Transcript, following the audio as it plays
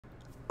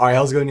Alright,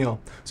 how's it going,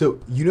 y'all? So,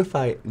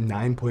 UniFi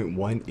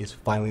 9.1 is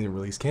finally the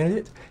release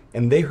candidate,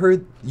 and they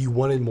heard you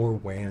wanted more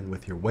WAN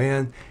with your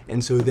WAN,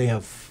 and so they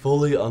have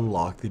fully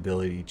unlocked the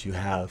ability to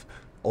have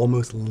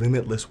almost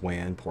limitless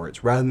WAN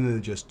ports rather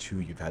than just two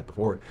you've had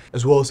before,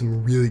 as well as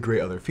some really great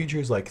other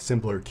features like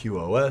simpler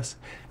QoS,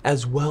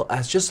 as well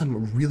as just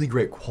some really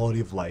great quality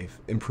of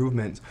life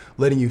improvements,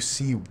 letting you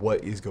see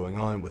what is going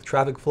on with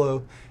traffic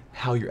flow,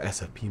 how your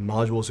SFP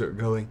modules are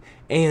going,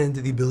 and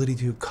the ability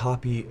to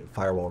copy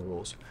firewall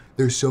rules.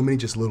 There's so many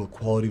just little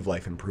quality of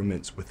life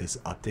improvements with this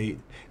update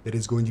that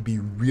is going to be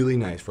really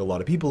nice for a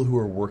lot of people who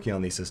are working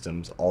on these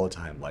systems all the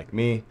time like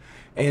me,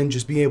 and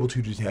just being able to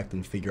detect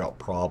and figure out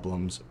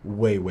problems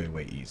way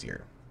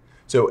easier.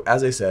 So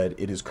as I said,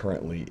 it is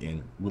currently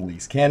in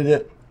release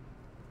candidate.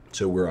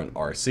 So we're on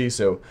RC,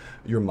 so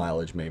your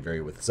mileage may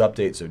vary with this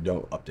update, so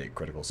don't update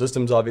critical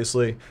systems,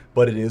 obviously,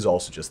 but it is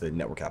also just the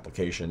network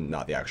application,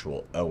 not the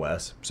actual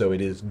OS. So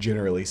it is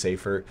generally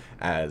safer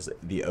as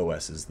the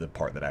OS is the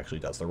part that actually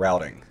does the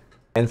routing.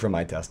 And from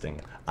my testing,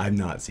 I've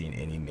not seen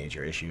any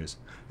major issues.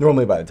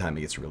 Normally by the time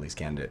it gets to release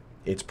candidate,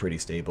 it's pretty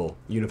stable.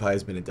 UniFi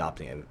has been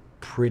adopting a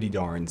pretty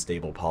darn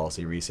stable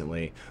policy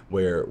recently,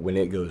 where when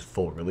it goes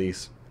full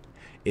release,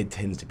 it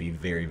tends to be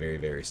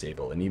very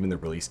stable, and even the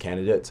release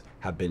candidates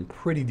have been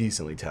pretty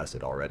decently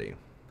tested already.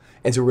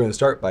 And so we're going to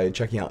start by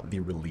checking out the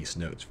release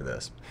notes for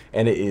this,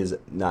 and it is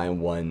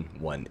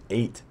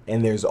 9.1.1.8,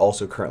 and there's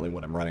also currently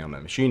what I'm running on my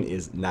machine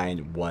is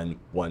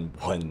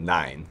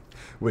 9.1.1.9,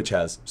 which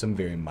has some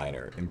very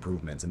minor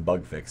improvements and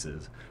bug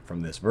fixes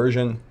from this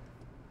version.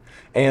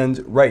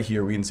 And right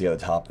here we can see at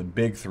the top the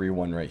big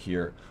one right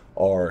here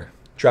are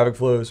traffic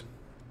flows,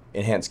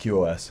 enhanced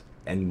QoS,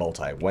 and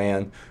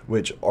multi-WAN,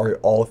 which are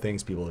all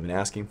things people have been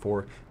asking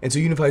for. And so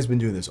UniFi has been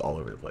doing this all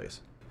over the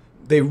place.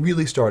 They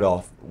really start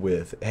off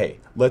with, hey,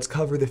 let's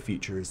cover the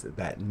features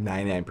that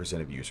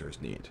 99% of users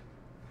need.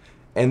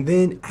 And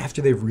then after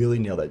they've really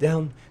nailed that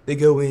down, they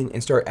go in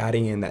and start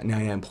adding in that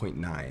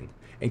 99.9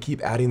 and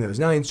keep adding those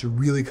nines to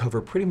really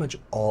cover pretty much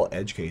all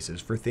edge cases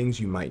for things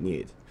you might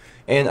need.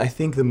 And I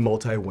think the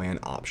multi-WAN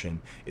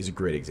option is a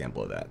great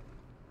example of that.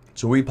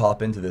 So we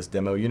pop into this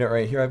demo unit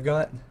right here I've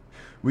got.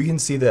 We can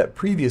see that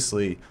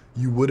previously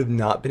you would have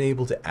not been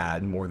able to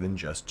add more than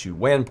just 2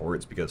 WAN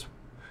ports because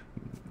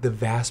the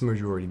vast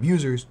majority of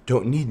users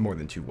don't need more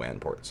than 2 WAN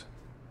ports.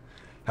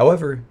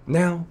 However,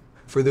 now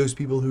for those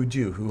people who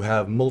do, who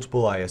have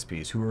multiple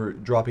ISPs, who are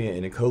dropping it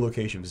in a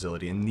co-location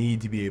facility and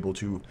need to be able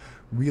to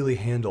really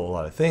handle a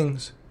lot of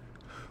things,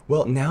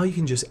 well, now you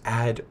can just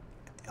add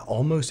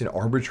almost an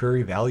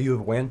arbitrary value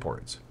of WAN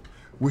ports,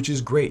 which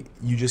is great.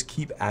 You just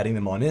keep adding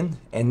them on in,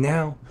 and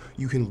now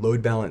you can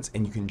load balance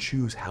and you can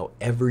choose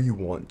however you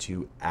want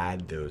to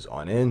add those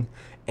on in,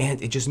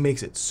 and it just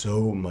makes it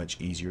so much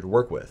easier to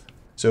work with.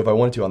 So if I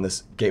wanted to on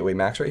this Gateway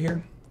Max right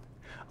here,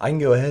 I can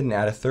go ahead and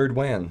add a third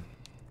WAN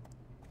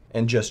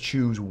and just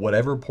choose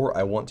whatever port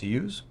I want to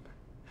use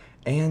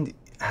and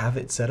have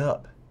it set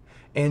up.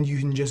 And you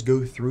can just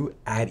go through,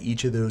 add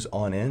each of those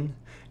on in,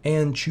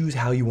 and choose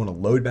how you want to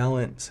load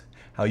balance,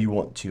 how you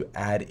want to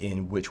add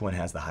in which one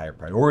has the higher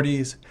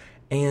priorities,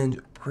 and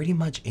pretty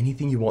much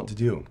anything you want to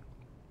do.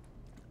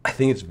 I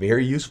think it's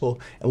very useful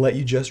and let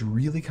you just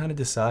really kind of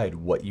decide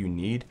what you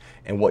need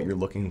and what you're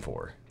looking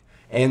for.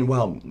 And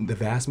while the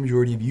vast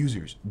majority of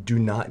users do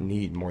not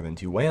need more than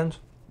 2 WANs,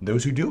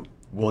 those who do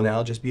will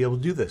now just be able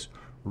to do this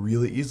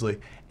really easily.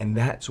 And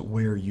that's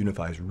where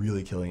UniFi is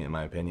really killing it, in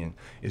my opinion,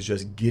 is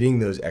just getting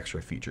those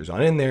extra features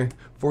on in there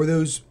for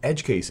those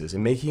edge cases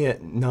and making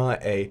it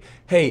not a,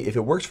 hey, if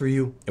it works for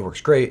you, it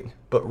works great,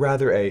 but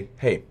rather a,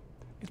 hey,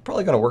 it's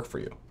probably going to work for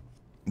you.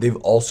 They've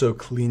also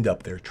cleaned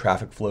up their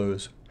traffic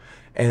flows.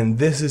 And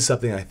this is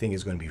something I think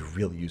is going to be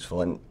really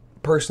useful. And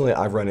personally,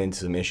 I've run into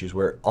some issues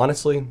where,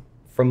 honestly,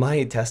 from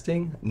my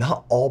testing,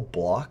 not all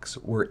blocks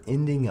were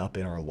ending up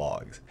in our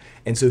logs.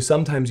 And so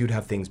sometimes you'd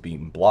have things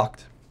being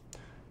blocked.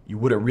 You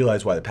wouldn't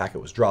realize why the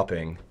packet was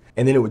dropping,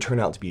 and then it would turn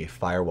out to be a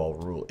firewall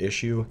rule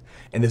issue.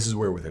 And this is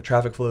where with their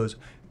traffic flows,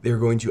 they're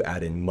going to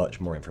add in much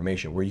more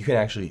information where you can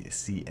actually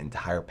see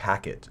entire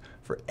packets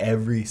for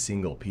every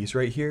single piece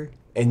right here.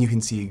 And you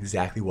can see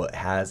exactly what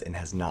has and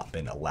has not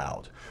been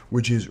allowed,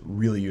 which is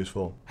really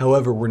useful.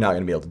 However, we're not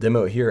going to be able to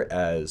demo it here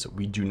as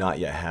we do not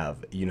yet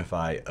have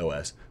UniFi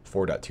OS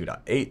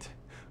 4.2.8.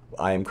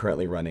 I am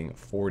currently running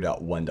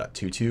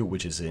 4.1.22,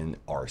 which is in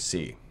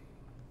RC.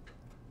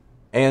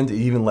 And it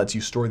even lets you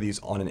store these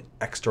on an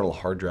external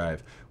hard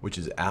drive, which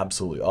is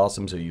absolutely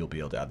awesome, so you'll be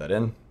able to add that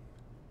in.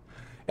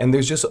 And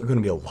there's just going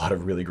to be a lot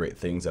of really great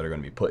things that are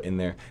going to be put in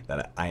there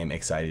that I am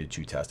excited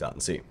to test out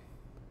and see.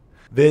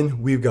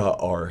 Then we've got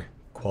our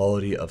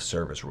quality of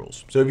service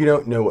rules. So if you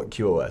don't know what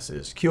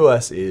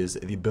QoS is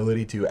the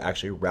ability to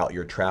actually route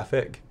your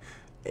traffic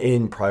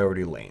in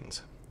priority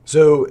lanes.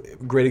 So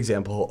great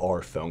example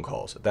are phone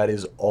calls. That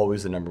is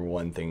always the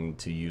 #1 thing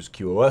to use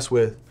QoS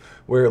with,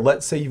 where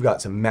let's say you've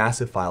got some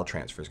massive file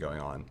transfers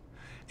going on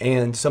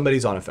and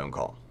somebody's on a phone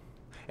call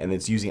and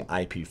it's using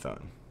IP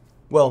phone.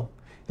 Well,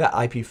 that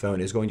IP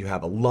phone is going to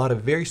have a lot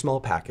of very small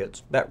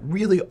packets that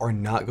really are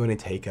not going to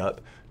take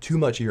up too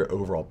much of your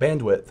overall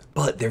bandwidth,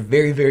 but they're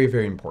very, very,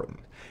 very important,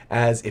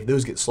 as if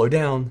those get slowed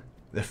down,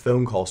 the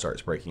phone call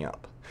starts breaking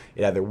up.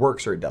 It either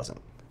works or it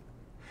doesn't.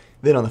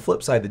 Then on the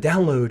flip side, the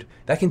download,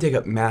 that can take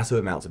up massive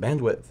amounts of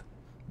bandwidth,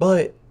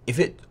 but if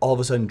it all of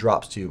a sudden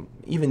drops to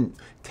even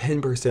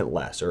 10%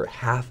 less or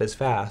half as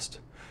fast,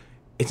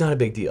 it's not a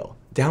big deal.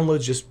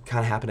 Downloads just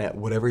kind of happen at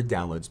whatever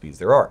download speeds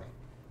there are.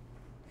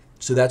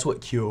 So that's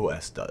what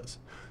QoS does.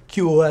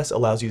 QoS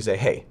allows you to say,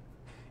 hey,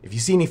 if you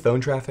see any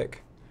phone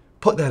traffic,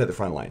 put that at the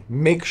front line.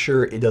 Make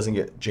sure it doesn't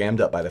get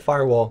jammed up by the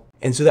firewall.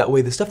 And so that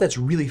way the stuff that's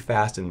really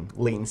fast and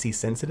latency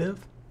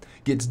sensitive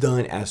gets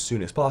done as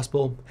soon as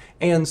possible.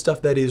 And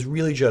stuff that is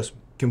really just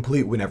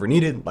complete whenever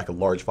needed, like a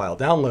large file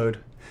download,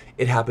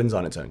 it happens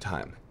on its own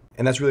time.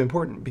 And that's really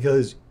important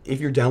because if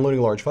you're downloading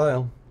a large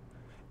file,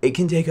 it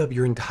can take up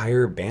your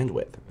entire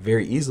bandwidth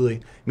very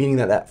easily, meaning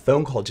that that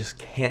phone call just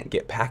can't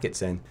get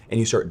packets in and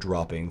you start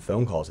dropping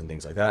phone calls and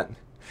things like that.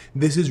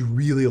 This is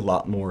really a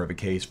lot more of a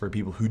case for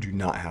people who do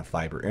not have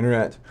fiber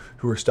internet,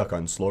 who are stuck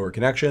on slower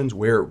connections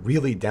where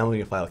really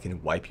downloading a file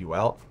can wipe you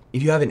out.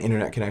 If you have an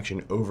internet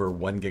connection over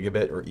 1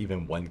 gigabit or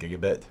even 1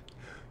 gigabit,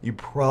 you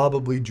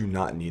probably do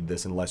not need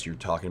this unless you're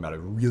talking about a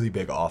really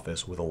big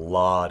office with a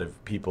lot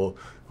of people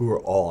who are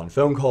all on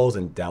phone calls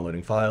and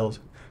downloading files,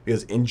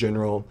 because in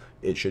general,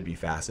 it should be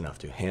fast enough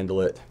to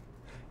handle it.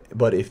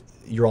 But if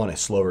you're on a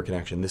slower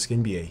connection, this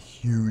can be a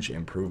huge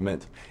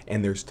improvement,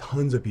 and there's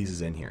tons of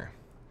pieces in here.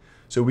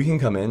 So we can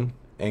come in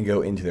and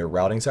go into their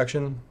routing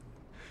section,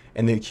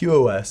 and the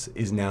QoS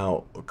is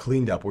now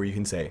cleaned up where you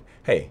can say,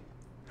 hey,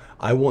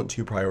 I want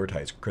to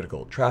prioritize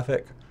critical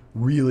traffic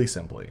really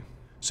simply.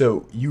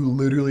 So you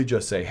literally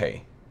just say,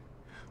 hey,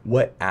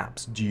 what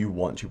apps do you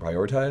want to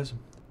prioritize?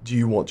 Do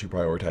you want to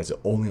prioritize it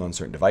only on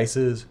certain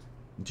devices?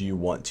 Do you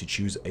want to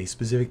choose a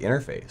specific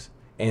interface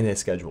and a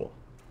schedule?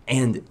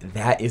 And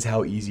that is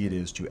how easy it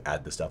is to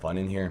add the stuff on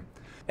in here.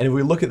 And if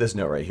we look at this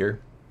note right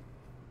here,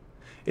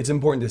 it's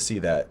important to see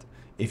that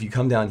if you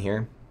come down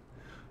here,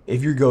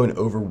 if you're going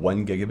over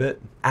 1 gigabit,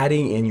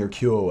 adding in your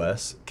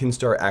QoS can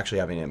start actually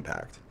having an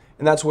impact.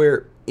 And that's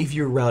where if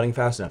you're routing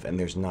fast enough and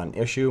there's not an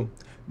issue,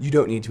 you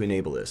don't need to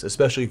enable this,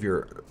 especially if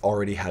you're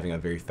already having a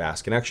very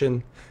fast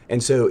connection.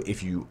 And so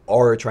if you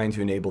are trying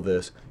to enable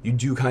this, you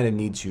do kind of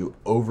need to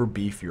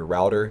overbeef your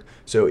router.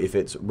 So if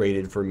it's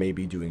rated for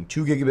maybe doing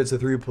 2 gigabits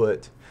of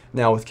throughput,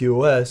 now with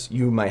QoS,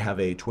 you might have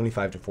a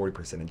 25 to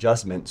 40%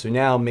 adjustment. So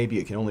now maybe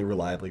it can only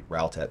reliably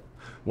route at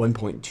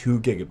 1.2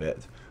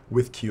 gigabit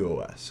with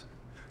QoS.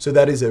 So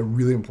that is a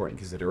really important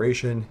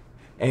consideration,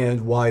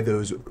 and why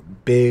those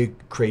big,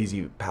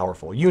 crazy,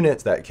 powerful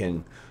units that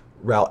can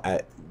route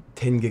at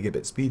 10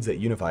 gigabit speeds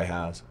that UniFi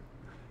has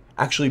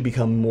actually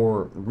become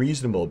more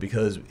reasonable,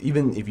 because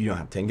even if you don't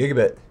have 10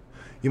 gigabit,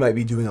 you might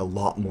be doing a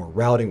lot more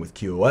routing with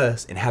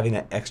QoS, and having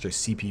that extra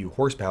CPU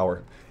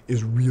horsepower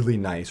is really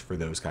nice for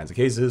those kinds of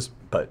cases.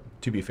 But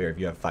to be fair, if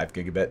you have 5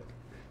 gigabit,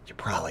 you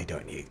probably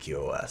don't need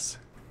QoS.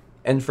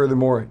 And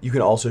furthermore, you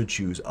can also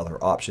choose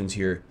other options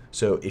here.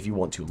 So if you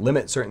want to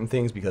limit certain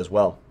things because,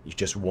 well, you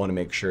just want to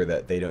make sure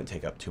that they don't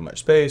take up too much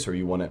space, or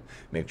you want to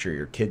make sure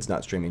your kid's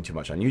not streaming too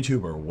much on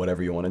YouTube, or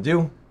whatever you want to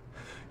do,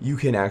 you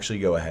can actually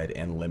go ahead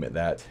and limit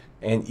that,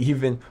 and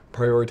even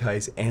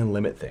prioritize and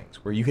limit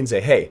things where you can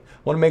say, hey, I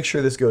want to make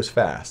sure this goes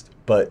fast,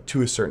 but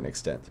to a certain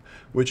extent,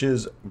 which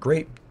is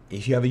great.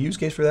 If you have a use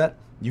case for that,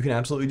 you can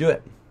absolutely do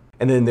it.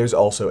 And then there's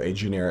also a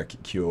generic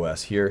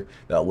QoS here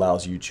that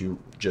allows you to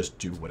just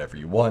do whatever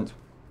you want.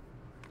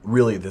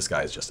 Really, this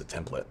guy is just a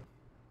template.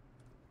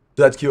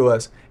 So that's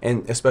QoS,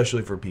 and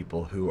especially for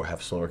people who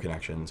have slower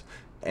connections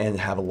and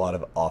have a lot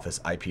of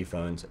office IP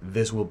phones,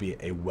 this will be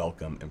a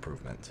welcome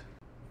improvement.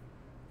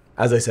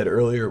 As I said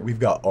earlier, we've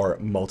got our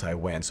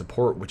multi-WAN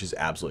support, which is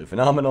absolutely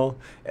phenomenal,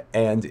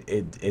 and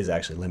it is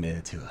actually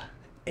limited to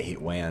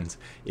 8 WANs.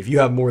 If you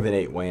have more than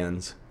 8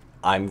 WANs,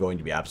 I'm going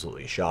to be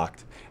absolutely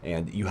shocked,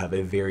 and you have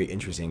a very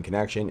interesting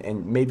connection,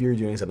 and maybe you're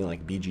doing something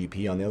like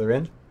BGP on the other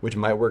end, which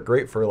might work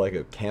great for like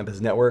a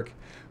campus network,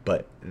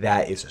 but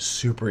that is a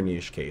super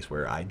niche case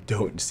where I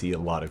don't see a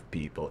lot of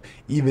people,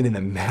 even in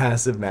the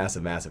massive,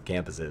 massive, massive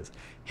campuses,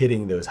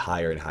 hitting those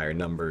higher and higher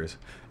numbers,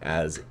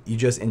 as you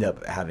just end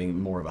up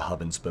having more of a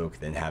hub and spoke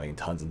than having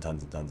tons and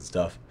tons and tons of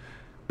stuff.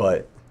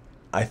 But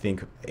I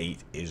think 8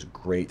 is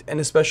great,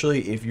 and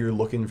especially if you're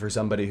looking for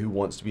somebody who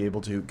wants to be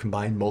able to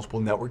combine multiple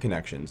network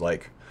connections,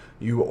 like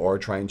you are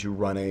trying to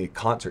run a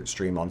concert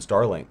stream on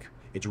Starlink.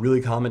 It's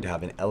really common to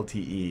have an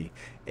LTE,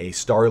 a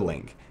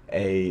Starlink,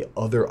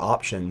 other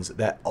options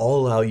that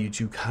all allow you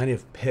to kind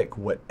of pick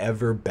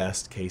whatever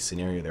best case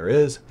scenario there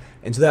is.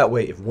 And so that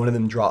way, if one of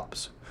them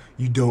drops,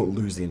 you don't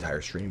lose the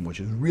entire stream, which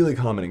is really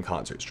common in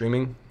concert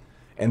streaming.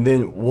 And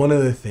then one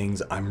of the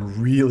things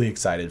I'm really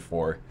excited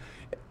for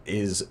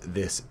is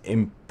this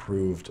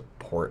improved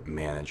port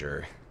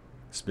manager,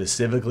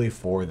 specifically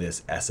for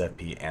this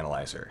SFP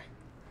analyzer.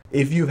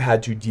 If you've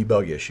had to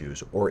debug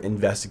issues or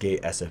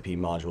investigate SFP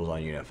modules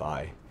on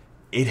UniFi,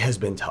 it has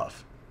been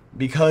tough.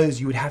 because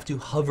you would have to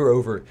hover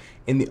over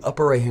in the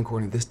upper right hand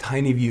corner this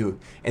tiny view,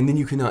 and then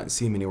you cannot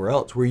see them anywhere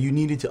else, where you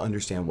needed to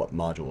understand what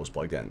module was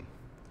plugged in.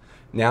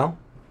 Now,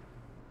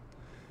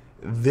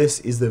 this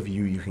is the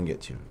view you can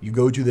get to. You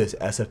go to this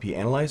SFP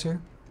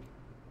analyzer,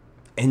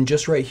 and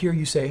just right here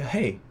you say,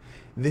 hey,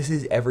 this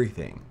is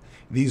everything.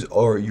 These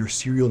are your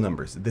serial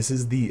numbers. This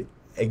is the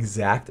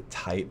exact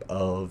type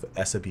of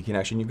SFP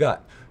connection you've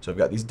got. So I've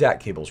got these DAC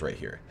cables right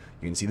here.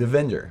 You can see the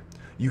vendor.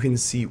 You can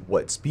see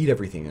what speed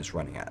everything is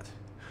running at.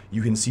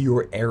 You can see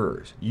your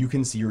errors. You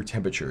can see your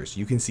temperatures.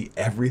 You can see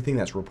everything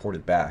that's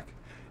reported back.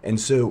 And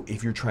so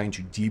if you're trying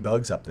to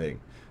debug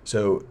something,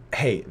 so,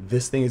 hey,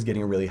 this thing is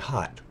getting really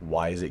hot.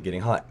 Why is it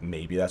getting hot?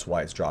 Maybe that's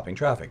why it's dropping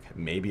traffic.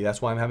 Maybe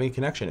that's why I'm having a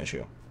connection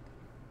issue.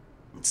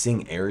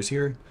 Seeing errors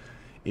here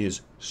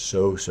is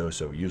so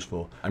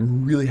useful.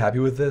 I'm really happy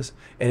with this,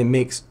 and it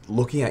makes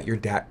looking at your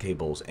DAC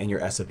cables and your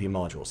SFP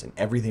modules and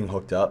everything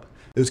hooked up,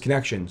 those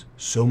connections,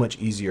 so much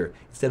easier.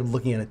 Instead of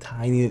looking at a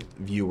tiny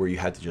view where you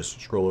had to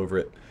just scroll over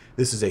it,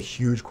 this is a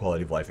huge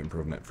quality of life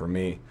improvement for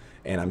me,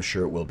 and I'm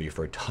sure it will be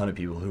for a ton of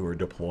people who are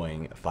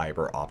deploying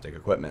fiber optic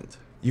equipment.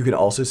 You can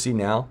also see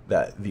now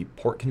that the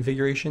port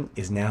configuration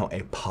is now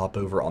a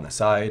popover on the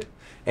side,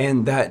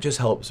 and that just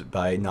helps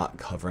by not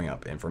covering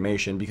up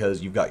information,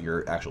 because you've got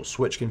your actual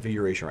switch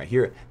configuration right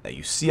here that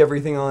you see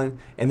everything on,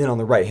 and then on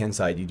the right hand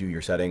side you do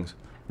your settings.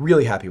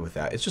 Really happy with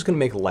that. It's just going to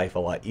make life a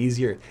lot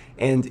easier,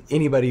 and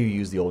anybody who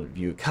used the old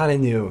view kind of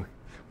knew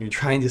when you're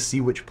trying to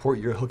see which port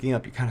you're hooking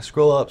up, you kind of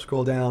scroll up,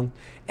 scroll down,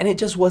 and it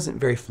just wasn't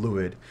very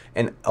fluid.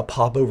 And a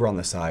popover on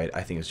the side,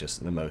 I think, is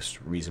just the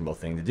most reasonable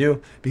thing to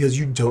do, because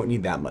you don't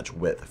need that much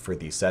width for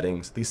these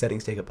settings. These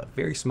settings take up a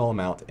very small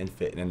amount and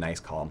fit in a nice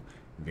column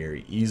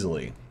very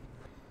easily.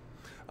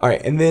 All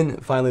right, and then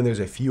finally, there's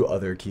a few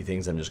other key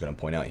things I'm just going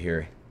to point out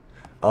here.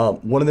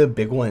 One of the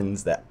big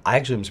ones that I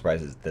actually am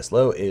surprised is this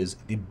low is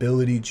the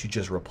ability to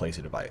just replace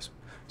a device.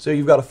 So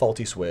you've got a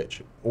faulty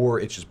switch, or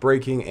it's just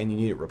breaking and you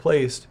need it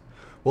replaced.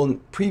 Well,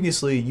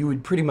 previously you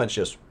would pretty much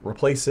just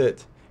replace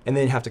it and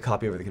then have to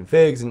copy over the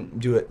configs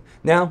and do it.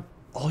 Now,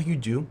 all you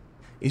do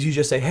is you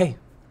just say, hey,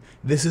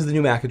 this is the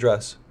new MAC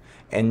address,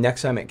 and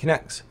next time it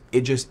connects,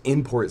 it just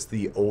imports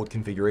the old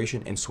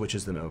configuration and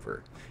switches them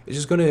over. It's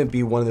just going to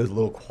be one of those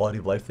little quality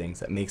of life things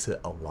that makes it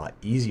a lot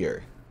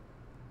easier.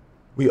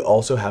 We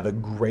also have a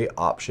great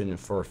option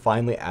for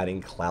finally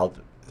adding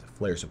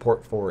Cloudflare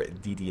support for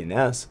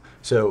DDNS.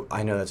 So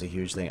I know that's a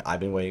huge thing. I've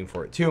been waiting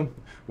for it too,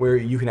 where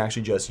you can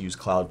actually just use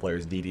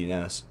Cloudflare's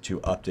DDNS to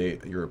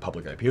update your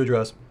public IP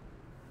address.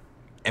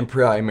 And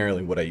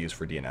primarily what I use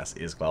for DNS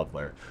is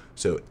Cloudflare,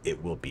 so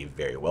it will be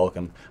very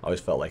welcome. I always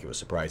felt like it was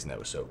surprising that it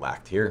was so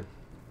lacked here.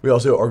 We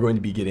also are going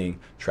to be getting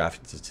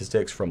traffic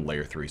statistics from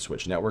layer 3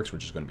 switch networks,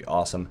 which is going to be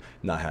awesome.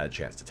 Not had a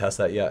chance to test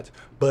that yet,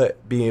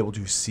 but being able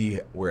to see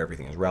where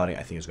everything is routing,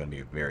 I think is going to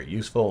be very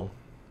useful.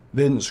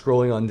 Then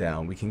scrolling on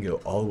down, we can go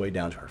all the way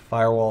down to our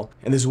firewall.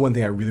 And this is one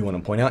thing I really want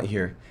to point out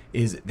here,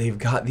 is they've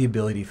got the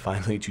ability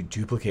finally to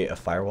duplicate a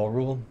firewall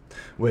rule,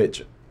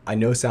 which I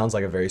know sounds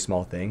like a very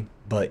small thing,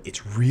 but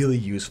it's really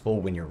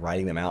useful when you're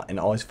writing them out, and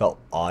it always felt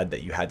odd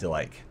that you had to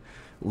like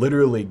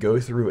literally go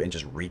through and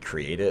just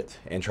recreate it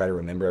and try to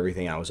remember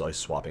everything. I was always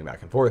swapping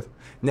back and forth.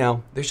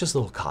 Now, there's just a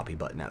little copy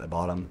button at the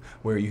bottom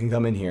where you can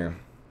come in here,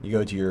 you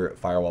go to your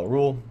firewall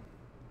rule,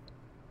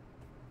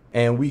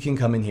 and we can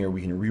come in here,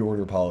 we can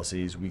reorder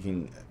policies, we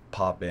can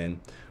pop in,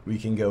 we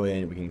can go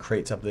in, we can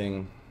create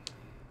something,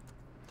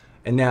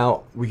 and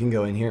now we can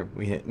go in here,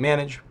 we hit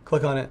manage,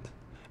 click on it,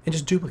 and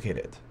just duplicate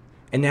it.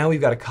 And now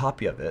we've got a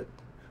copy of it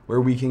where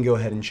we can go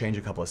ahead and change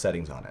a couple of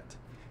settings on it.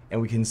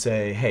 And we can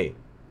say, hey,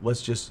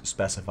 let's just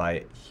specify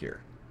it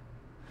here.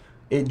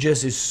 It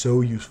just is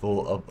so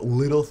useful of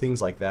little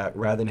things like that,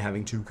 rather than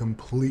having to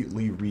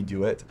completely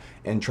redo it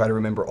and try to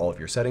remember all of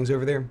your settings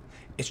over there.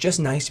 It's just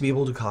nice to be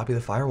able to copy the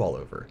firewall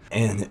over.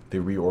 And the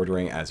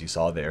reordering, as you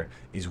saw there,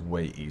 is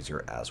way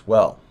easier as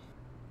well.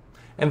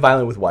 And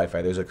finally, with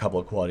Wi-Fi, there's a couple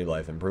of quality of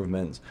life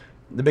improvements.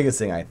 The biggest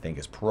thing I think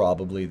is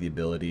probably the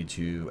ability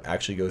to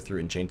actually go through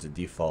and change the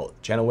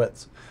default channel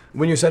widths.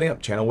 When you're setting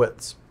up channel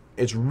widths,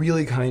 it's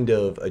really kind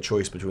of a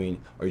choice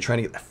between, are you trying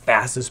to get the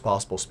fastest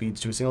possible speeds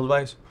to a single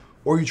device,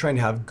 or are you trying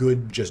to have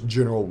good, just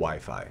general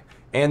Wi-Fi?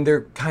 And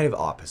they're kind of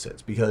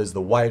opposites, because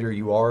the wider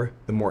you are,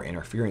 the more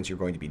interference you're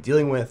going to be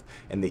dealing with,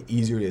 and the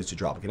easier it is to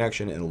drop a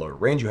connection and the lower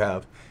range you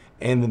have.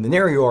 And then the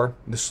narrower you are,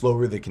 the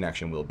slower the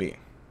connection will be.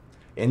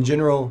 In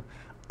general,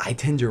 I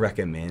tend to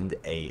recommend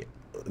a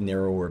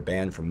narrower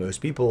band for most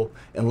people,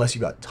 unless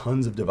you've got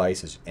tons of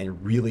devices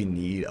and really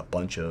need a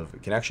bunch of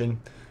connection,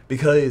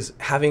 because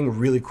having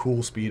really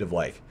cool speed of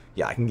like,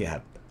 yeah, I can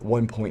get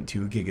 1.2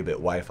 gigabit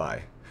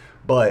Wi-Fi,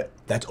 but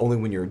that's only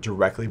when you're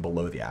directly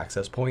below the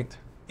access point,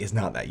 is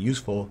not that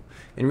useful.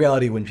 In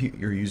reality, when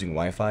you're using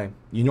Wi-Fi,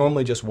 you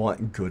normally just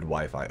want good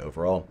Wi-Fi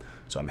overall,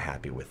 so I'm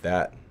happy with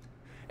that.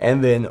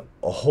 And then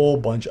a whole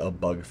bunch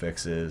of bug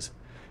fixes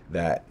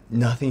that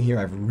nothing here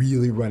I've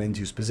really run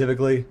into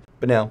specifically,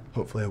 but now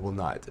hopefully I will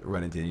not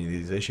run into any of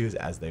these issues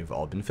as they've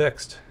all been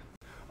fixed.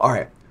 All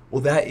right,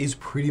 well, that is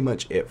pretty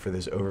much it for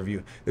this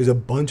overview. There's a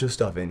bunch of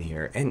stuff in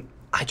here, and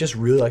I just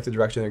really like the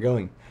direction they're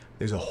going.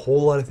 There's a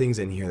whole lot of things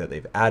in here that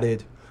they've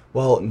added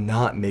while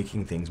not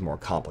making things more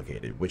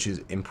complicated, which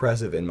is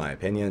impressive in my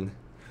opinion.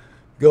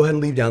 Go ahead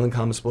and leave down in the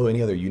comments below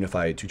any other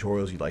UniFi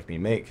tutorials you'd like me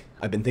to make.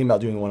 I've been thinking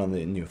about doing one on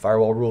the new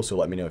firewall rule, so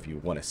let me know if you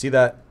want to see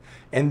that.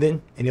 And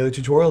then any other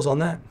tutorials on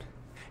that.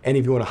 And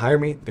if you want to hire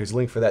me, there's a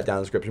link for that down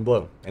in the description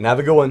below. And have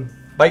a good one.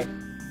 Bye.